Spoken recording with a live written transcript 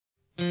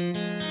Hello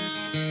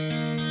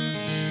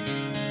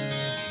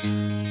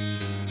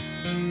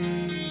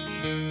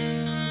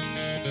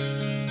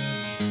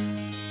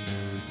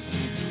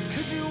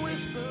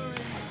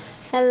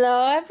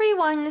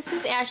everyone, this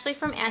is Ashley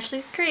from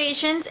Ashley's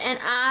Creations, and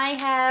I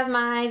have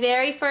my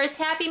very first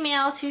Happy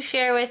Mail to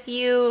share with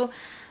you.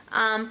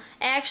 I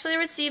actually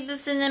received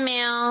this in the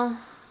mail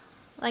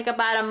like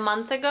about a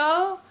month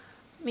ago,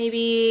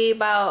 maybe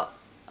about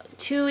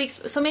 2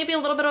 weeks, so maybe a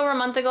little bit over a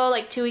month ago,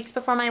 like 2 weeks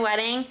before my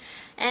wedding,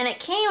 and it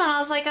came and I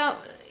was like, oh,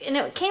 and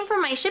it came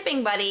from my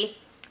shipping buddy.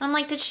 I'm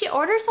like, did she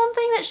order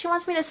something that she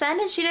wants me to send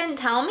and she didn't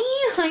tell me?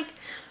 Like,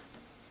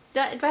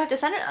 do I have to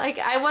send it? Like,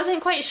 I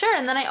wasn't quite sure,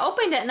 and then I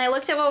opened it and I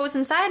looked at what was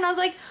inside and I was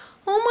like,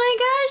 oh my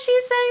gosh,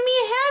 she's sending me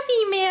a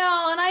Happy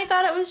Mail, and I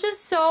thought it was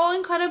just so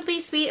incredibly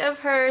sweet of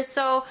her.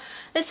 So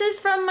this is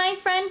from my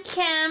friend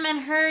Kim,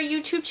 and her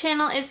YouTube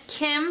channel is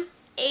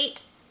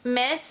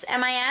Kim8Miss,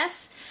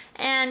 M-I-S,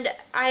 and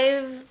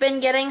I've been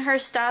getting her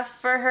stuff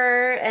for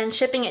her and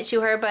shipping it to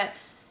her, but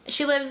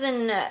she lives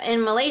in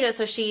Malaysia,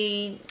 so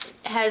she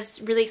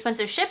has really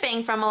expensive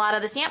shipping from a lot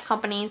of the stamp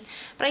companies,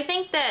 but I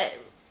think that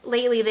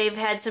lately they've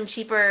had some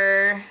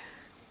cheaper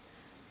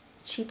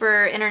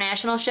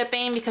international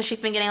shipping because she's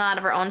been getting a lot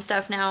of her own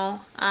stuff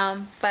now.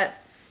 But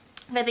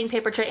I think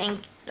Paper Tray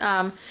Ink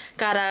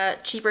got a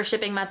cheaper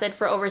shipping method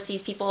for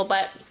overseas people.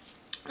 But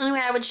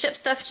anyway, I would ship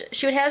stuff.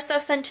 She would have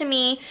stuff sent to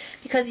me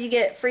because you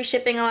get free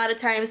shipping a lot of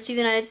times to the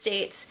United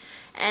States,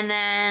 and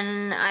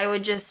then I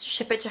would just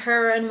ship it to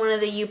her in one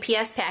of the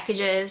UPS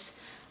packages.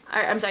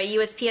 I'm sorry,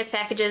 USPS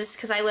packages,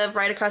 because I live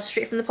right across the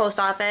street from the post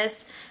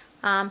office.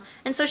 And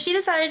so she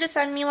decided to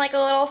send me like a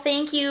little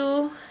thank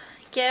you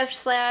gift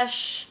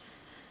slash,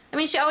 I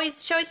mean, she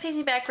always pays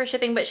me back for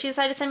shipping, but she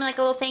decided to send me like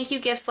a little thank you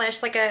gift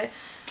slash like a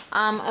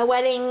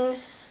wedding,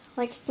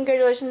 like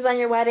congratulations on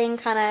your wedding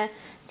kind of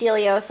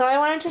dealio. So I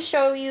wanted to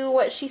show you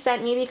what she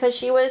sent me because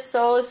she was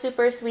so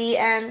super sweet,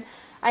 and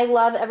I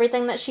love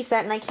everything that she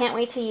sent, and I can't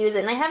wait to use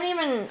it. And I haven't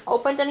even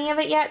opened any of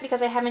it yet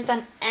because I haven't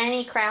done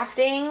any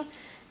crafting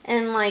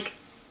in like,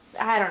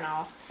 I don't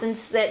know,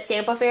 since that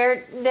Stamp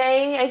Affair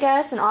day, I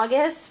guess, in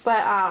August.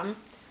 But,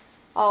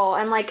 oh,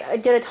 and like, I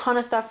did a ton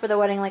of stuff for the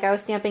wedding. Like, I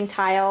was stamping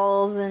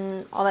tiles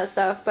and all that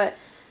stuff. But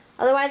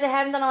otherwise, I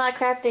haven't done a lot of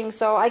crafting.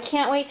 So I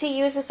can't wait to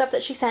use the stuff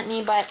that she sent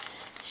me. But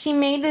she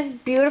made this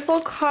beautiful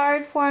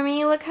card for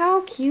me. Look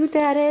how cute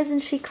that is. And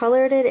she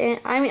colored it in.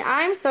 I mean,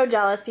 I'm so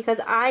jealous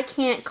because I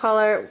can't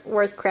color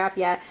worth crap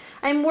yet.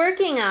 I'm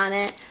working on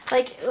it.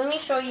 Like, let me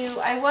show you.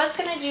 I was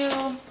going to do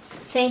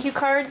thank you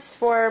cards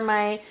for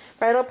my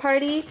bridal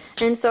party,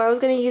 and so I was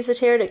going to use the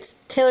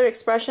Tailored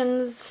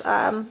Expressions,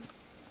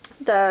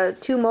 the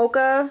 2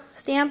 mocha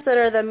stamps that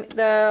are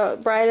the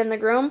bride and the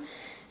groom,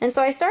 and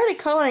so I started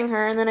coloring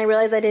her, and then I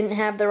realized I didn't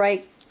have the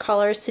right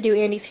colors to do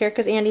Andy's hair,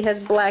 because Andy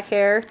has black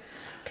hair,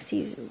 because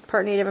he's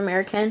part Native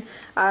American,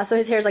 so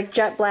his hair is like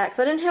jet black,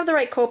 so I didn't have the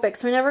right Copic,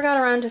 so I never got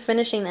around to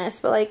finishing this,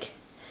 but like,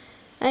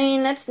 I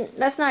mean, that's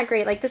not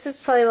great. Like, this is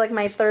probably like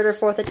my 3rd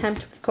or 4th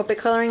attempt with Copic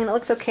coloring, and it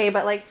looks okay,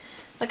 but like,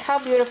 look how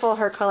beautiful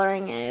her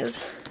coloring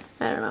is.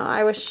 I don't know,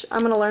 I wish,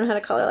 I'm going to learn how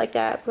to color like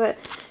that, but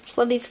I just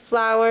love these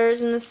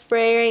flowers and the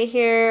spray right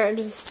here, and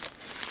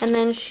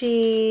then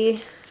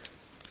she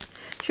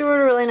wrote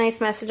a really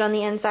nice message on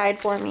the inside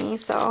for me,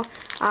 so,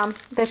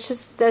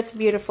 that's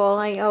beautiful.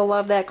 I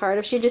love that card.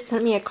 If she just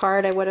sent me a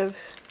card, I would have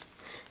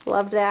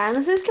loved that, and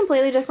this is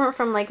completely different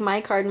from, like,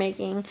 my card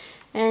making,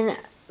 and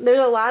there's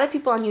a lot of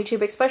people on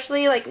YouTube,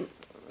 especially, like,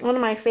 one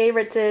of my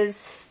favorites is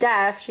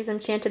Steph. She's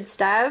Enchanted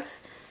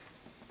Steph,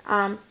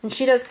 and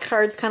she does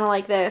cards kind of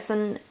like this,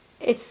 and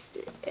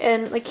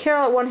like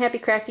Carol at One Happy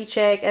Crafty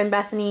Chick and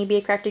Bethany Be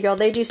a Crafty Girl,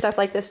 they do stuff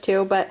like this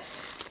too, but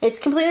it's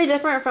completely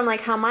different from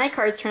like how my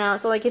cards turn out.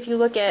 So like if you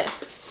look at,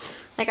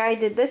 like I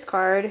did this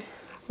card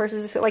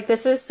versus this, like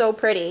this is so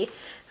pretty.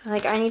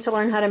 Like I need to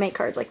learn how to make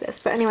cards like this.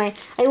 But anyway,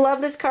 I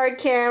love this card,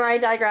 Kim. I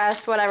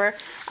digress, whatever.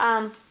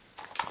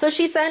 So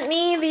she sent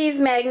me these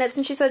magnets,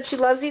 and she said she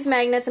loves these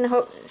magnets and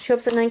she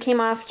hopes that none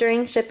came off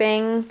during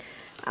shipping.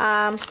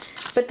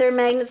 But they're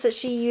magnets that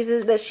she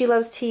uses, that she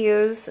loves to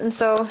use, and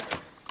so,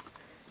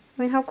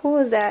 I mean, how cool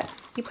is that?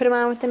 You put them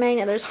on with the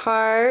magnet. There's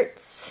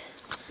hearts.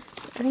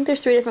 I think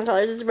there's 3 different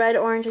colors. It's red,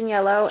 orange, and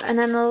yellow. And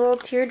then the little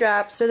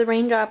teardrops, or the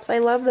raindrops. I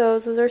love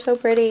those. Those are so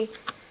pretty.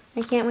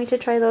 I can't wait to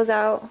try those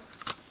out.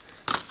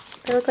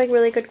 They look like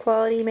really good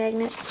quality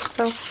magnets.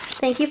 So,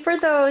 thank you for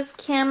those,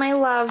 Kim. I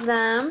love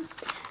them.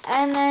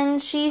 And then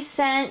she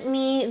sent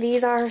me,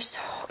 these are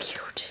so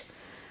cute.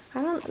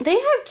 They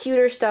have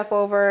cuter stuff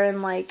over in,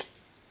 like,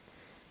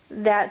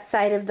 that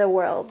side of the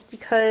world.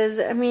 Because,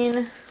 I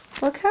mean,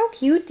 look how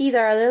cute these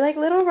are. They're like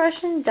little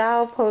Russian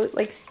doll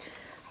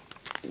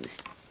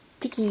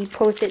sticky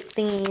post-it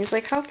thingies.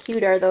 Like, how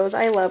cute are those?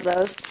 I love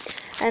those.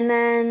 And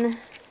then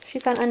she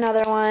sent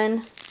another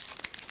one.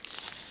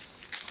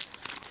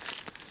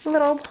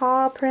 Little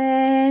paw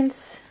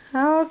prints.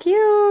 How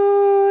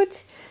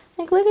cute.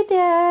 Like, look at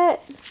that.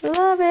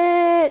 Love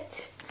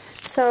it.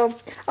 So,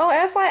 oh,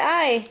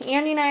 FYI,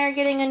 Andy and I are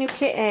getting a new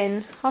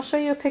kitten. I'll show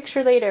you a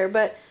picture later,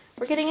 but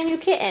we're getting a new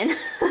kitten.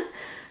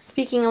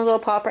 Speaking of little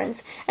paw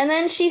prints. And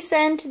then she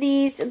sent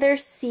these, they're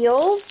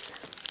seals.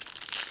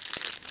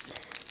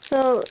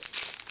 So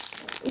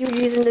you would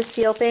use them to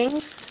seal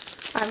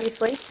things,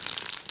 obviously.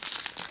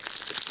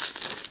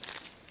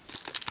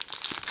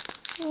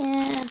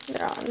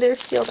 Yeah, they're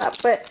sealed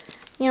up, but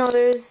you know,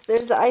 there's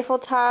the Eiffel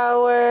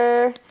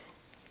Tower,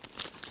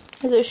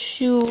 there's a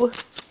shoe,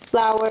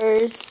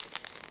 flowers,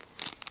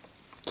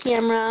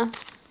 camera.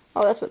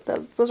 Oh, that's what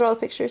those are all the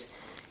pictures.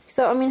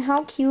 So, I mean,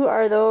 how cute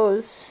are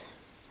those?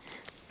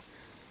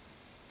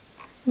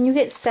 And you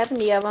get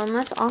 70 of them.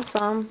 That's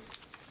awesome.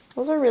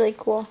 Those are really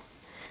cool.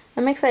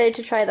 I'm excited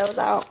to try those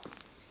out.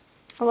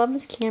 I love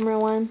this camera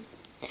one.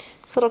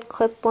 This little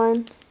clip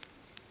one.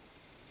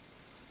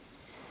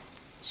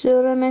 Je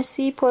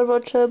remercie pour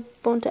votre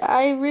bonté.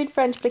 I read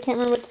French, but I can't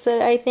remember what it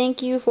said. I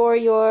thank you for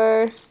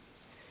your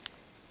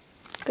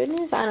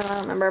goodness. I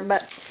don't remember,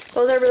 but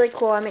those are really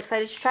cool. I'm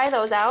excited to try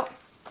those out.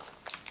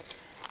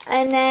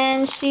 And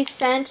then she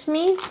sent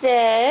me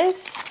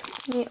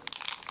this. Let me,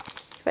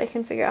 if I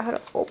can figure out how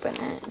to open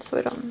it so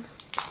I don't.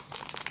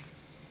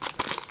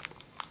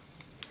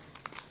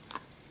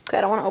 Okay,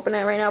 I don't want to open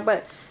it right now,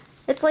 but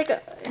it's like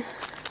a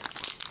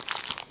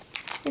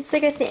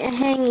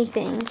hangy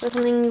thing, so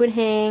something you would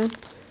hang.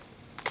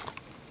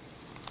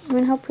 I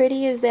mean, how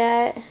pretty is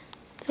that?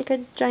 It's like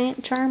a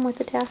giant charm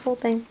with a tassel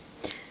thing.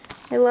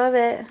 I love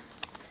it.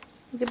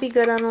 It could be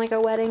good on like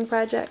a wedding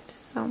project,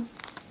 so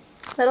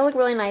that'll look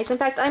really nice. In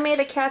fact, I made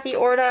a Kathy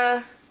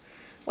Orta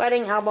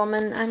wedding album,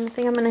 and I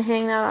think I'm going to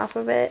hang that off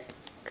of it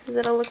because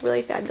it'll look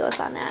really fabulous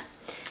on that.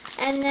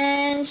 And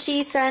then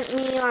she sent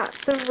me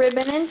lots of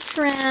ribbon and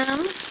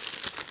trim.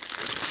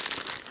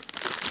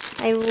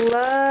 I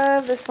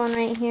love this one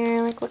right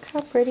here. Like, look how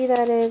pretty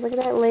that is. Look at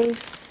that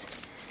lace.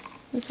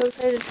 I'm so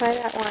excited to try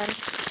that one.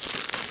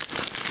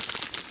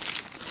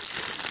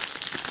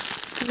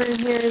 And then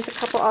here's a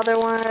couple other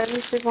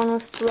ones. There's one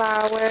with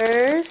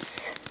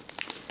flowers.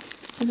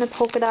 And the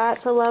polka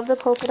dots. I love the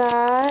polka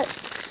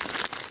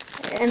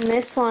dots. And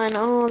this one.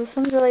 Oh, this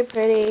one's really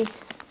pretty.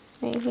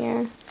 Right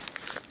here.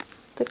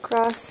 The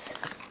cross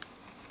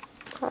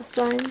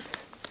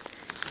lines.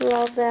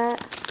 Love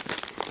that.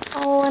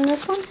 Oh, and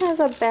this one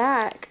has a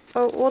back.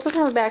 Oh, well, it doesn't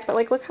have a back, but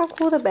like, look how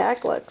cool the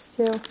back looks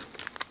too.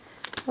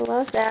 I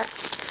love that.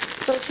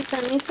 So she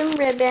sent me some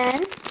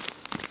ribbon.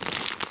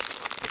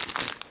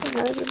 Is there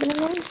another ribbon in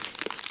there?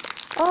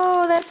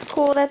 Oh, that's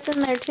cool. That's in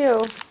there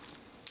too.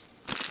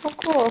 Oh,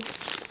 cool.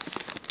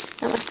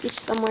 That must be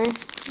somewhere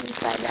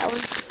inside that one.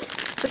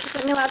 So she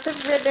sent me lots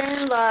of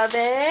ribbon. Love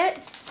it.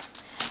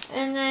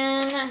 And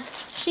then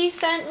she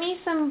sent me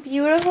some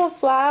beautiful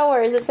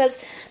flowers. It says,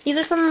 these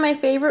are some of my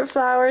favorite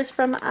flowers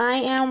from I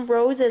Am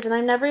Roses, and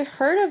I've never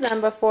heard of them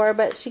before,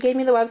 but she gave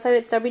me the website.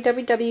 It's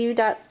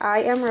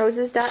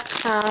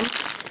www.iamroses.com,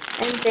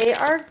 and they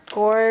are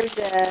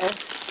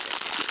gorgeous.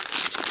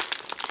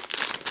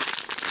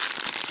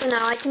 So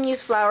now I can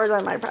use flowers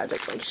on my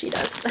project like she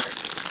does.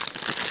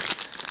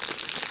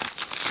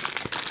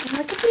 And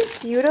look at these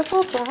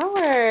beautiful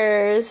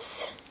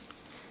flowers.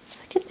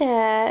 Look at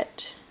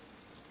that.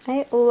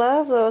 I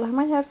love those. I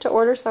might have to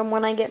order some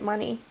when I get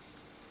money.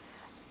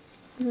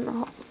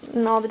 And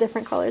all the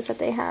different colors that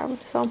they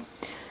have. So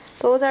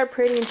those are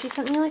pretty. And she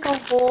sent me like a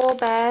whole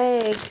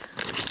bag.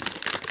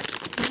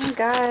 Oh my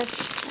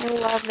gosh. I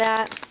love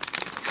that.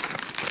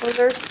 Those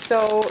are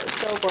so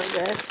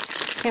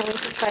gorgeous. Can't wait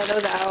to try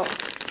those out.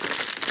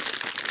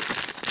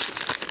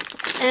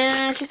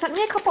 And she sent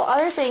me a couple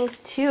other things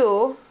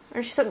too.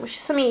 Or she sent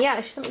me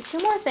 2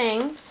 more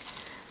things.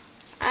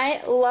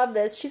 I love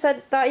this. She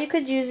said, thought you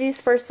could use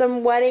these for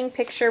some wedding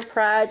picture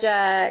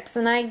projects.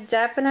 And I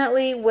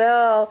definitely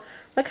will.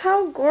 Look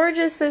how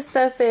gorgeous this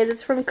stuff is.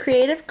 It's from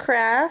Creative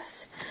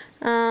Crafts.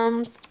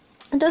 It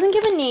doesn't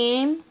give a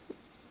name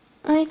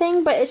or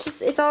anything, but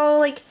it's all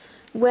like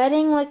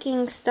wedding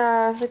looking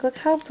stuff. Like, look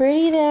how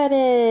pretty that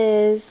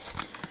is.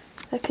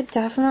 That could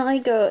definitely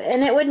go.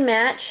 And it would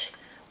match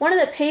one of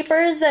the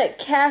papers that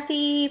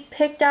Kathy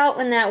picked out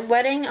in that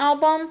wedding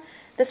album.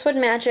 This would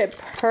match it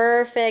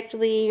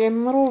perfectly.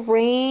 And little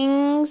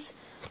rings.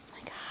 Oh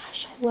my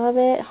gosh, I love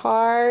it.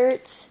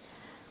 Hearts.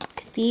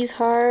 Look at these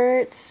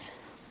hearts.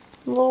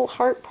 Little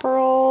heart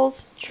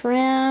pearls.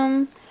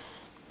 Trim.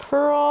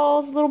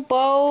 Pearls. Little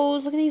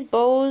bows. Look at these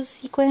bows.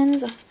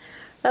 Sequins.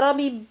 That'll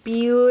be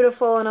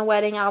beautiful in a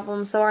wedding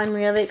album. So I'm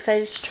really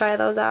excited to try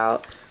those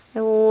out. I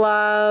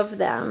love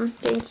them.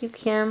 Thank you,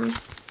 Kim.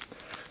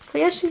 So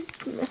yeah, she's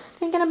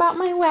thinking about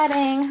my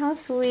wedding. How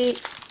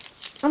sweet.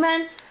 And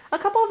then a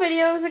couple of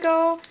videos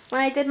ago,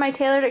 when I did my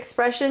Tailored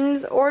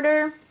Expressions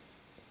order,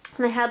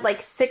 and I had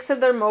like 6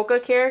 of their Mocha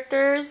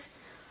characters,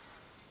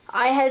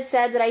 I had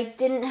said that I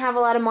didn't have a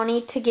lot of money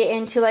to get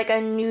into like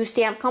a new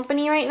stamp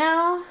company right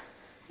now,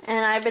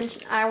 and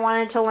I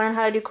wanted to learn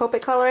how to do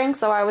Copic coloring,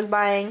 so I was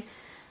buying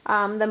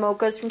the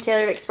Mochas from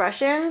Tailored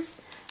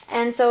Expressions.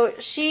 And so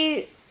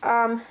she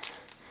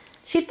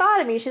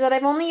thought of me. She said,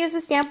 I've only used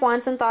the stamp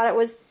once and thought it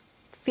was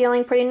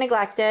feeling pretty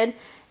neglected.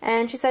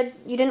 And she said,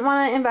 you didn't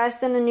want to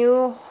invest in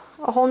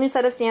a whole new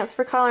set of stamps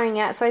for coloring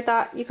yet, so I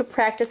thought you could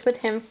practice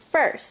with him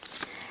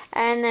first.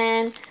 And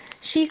then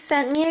She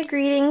sent me a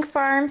greeting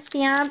farm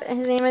stamp.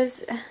 His name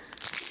is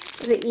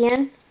it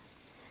Ian?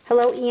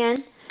 Hello,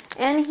 Ian.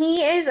 And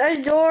he is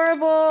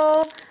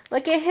adorable.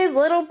 Look at his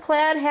little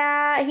plaid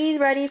hat. He's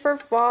ready for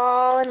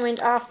fall and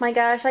winter. Oh my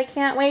gosh, I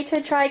can't wait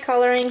to try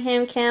coloring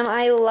him, Kim.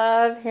 I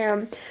love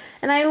him.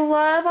 And I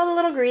love all the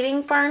little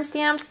greeting farm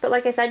stamps, but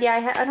like I said,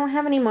 yeah, I don't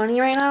have any money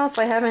right now,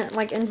 so I haven't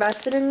like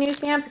invested in new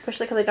stamps,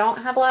 especially because I don't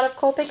have a lot of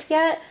Copics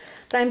yet.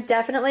 But I'm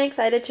definitely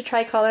excited to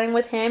try coloring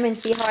with him and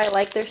see how I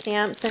like their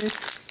stamps. And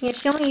you know,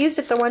 she only used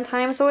it the one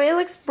time, so it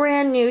looks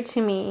brand new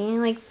to me.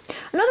 Like,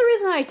 another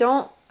reason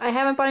I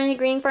haven't bought any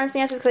greeting farm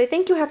stamps is because I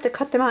think you have to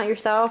cut them out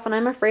yourself, and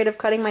I'm afraid of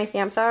cutting my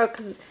stamps out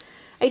because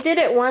I did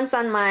it once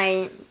on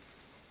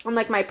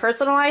like my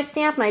personalized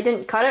stamp, and I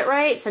didn't cut it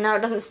right, so now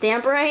it doesn't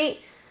stamp right.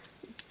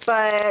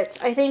 But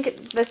I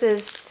think this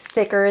is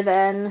thicker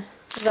than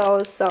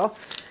those, so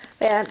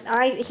yeah,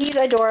 he's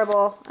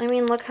adorable. I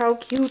mean, look how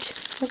cute.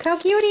 Look how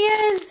cute he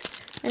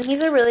is. And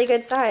he's a really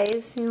good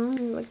size. You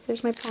know, look,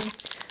 there's my pen.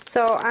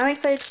 So I'm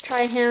excited to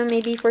try him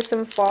maybe for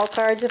some fall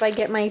cards if I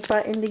get my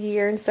butt into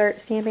gear and start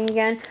stamping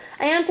again.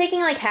 I am taking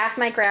like half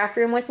my craft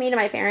room with me to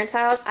my parents'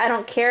 house. I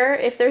don't care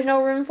if there's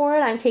no room for it.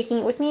 I'm taking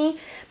it with me.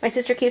 My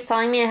sister keeps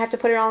telling me I have to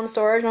put it all in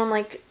storage, and I'm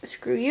like,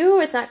 screw you.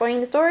 It's not going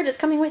into storage. It's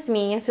coming with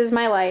me. This is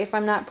my life.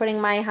 I'm not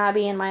putting my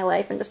hobby and my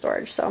life into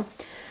storage. So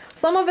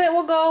some of it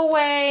will go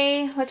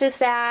away, which is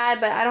sad,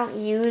 but I don't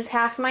use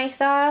half my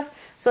stuff.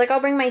 So like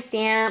I'll bring my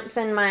stamps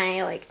and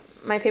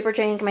my paper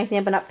tray ink, my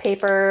Stampin' Up!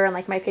 Paper, and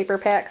like my paper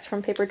packs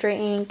from Paper Tray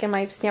Ink, and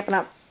my Stampin'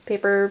 Up!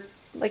 Paper,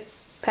 like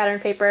pattern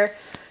paper.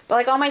 But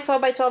like all my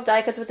 12x12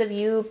 die cuts with the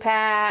view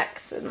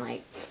packs, and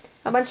like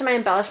a bunch of my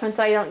embellishments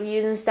I don't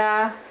use and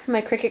stuff.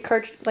 My Cricut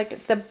cartridge,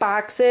 like the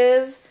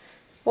boxes,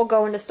 will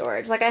go into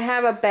storage. Like I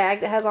have a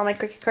bag that has all my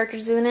Cricut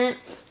cartridges in it.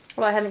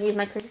 Well, I haven't used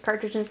my Cricut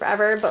cartridge in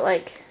forever, but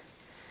like,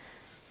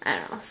 I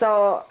don't know.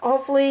 So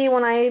hopefully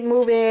when I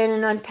move in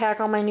and unpack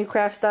all my new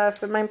craft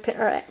stuff,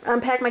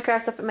 unpack my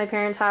craft stuff at my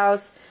parents'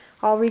 house,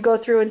 I'll re-go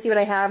through and see what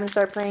I have and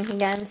start playing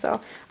again. So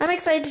I'm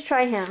excited to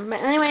try him.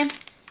 But anyway,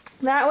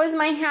 that was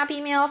my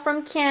happy mail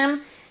from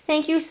Kim.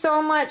 Thank you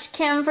so much,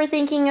 Kim, for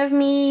thinking of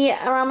me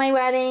around my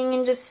wedding,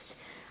 and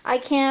just, I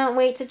can't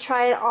wait to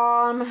try it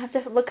all. I'm going to have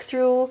to look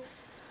through,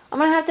 I'm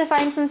going to have to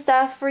find some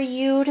stuff for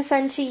you to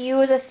send to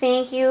you as a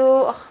thank you.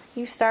 Oh,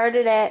 you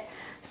started it.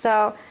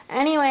 So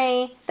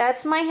anyway,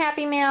 that's my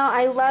happy mail.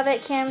 I love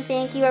it, Kim.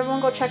 Thank you.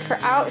 Everyone go check her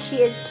out. She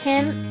is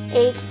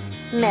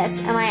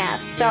Kim8Miss,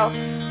 M-I-S. So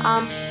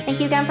thank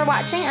you again for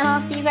watching, and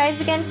I'll see you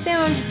guys again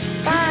soon.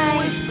 Bye.